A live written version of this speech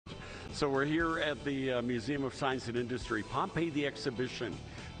So we're here at the Museum of Science and Industry. Pompeii, the exhibition.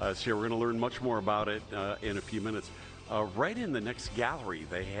 So we're going to learn much more about it in a few minutes. Right in the next gallery,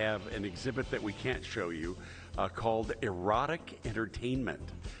 they have an exhibit that we can't show you called Erotic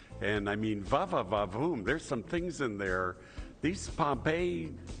Entertainment. And I mean, va-va-va-voom, there's some things in there. These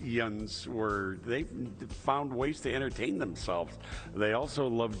Pompeians they found ways to entertain themselves. They also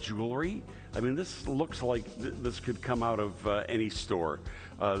love jewelry. I mean, this looks like this could come out of any store,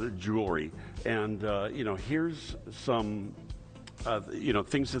 the jewelry. And, here's some,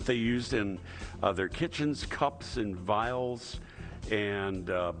 things that they used in their kitchens, cups and vials and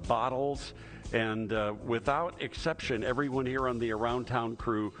bottles. And without exception, everyone here on the Around Town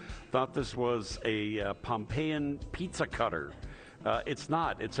crew thought this was a Pompeian pizza cutter. It's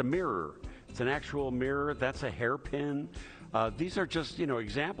not. It's a mirror. It's an actual mirror. That's a hairpin. These are just,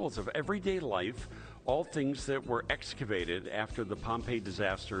 examples of everyday life, all things that were excavated after the Pompeii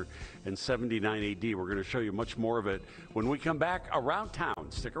disaster in 79 AD. We're going to show you much more of it when we come back around town.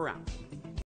 Stick around.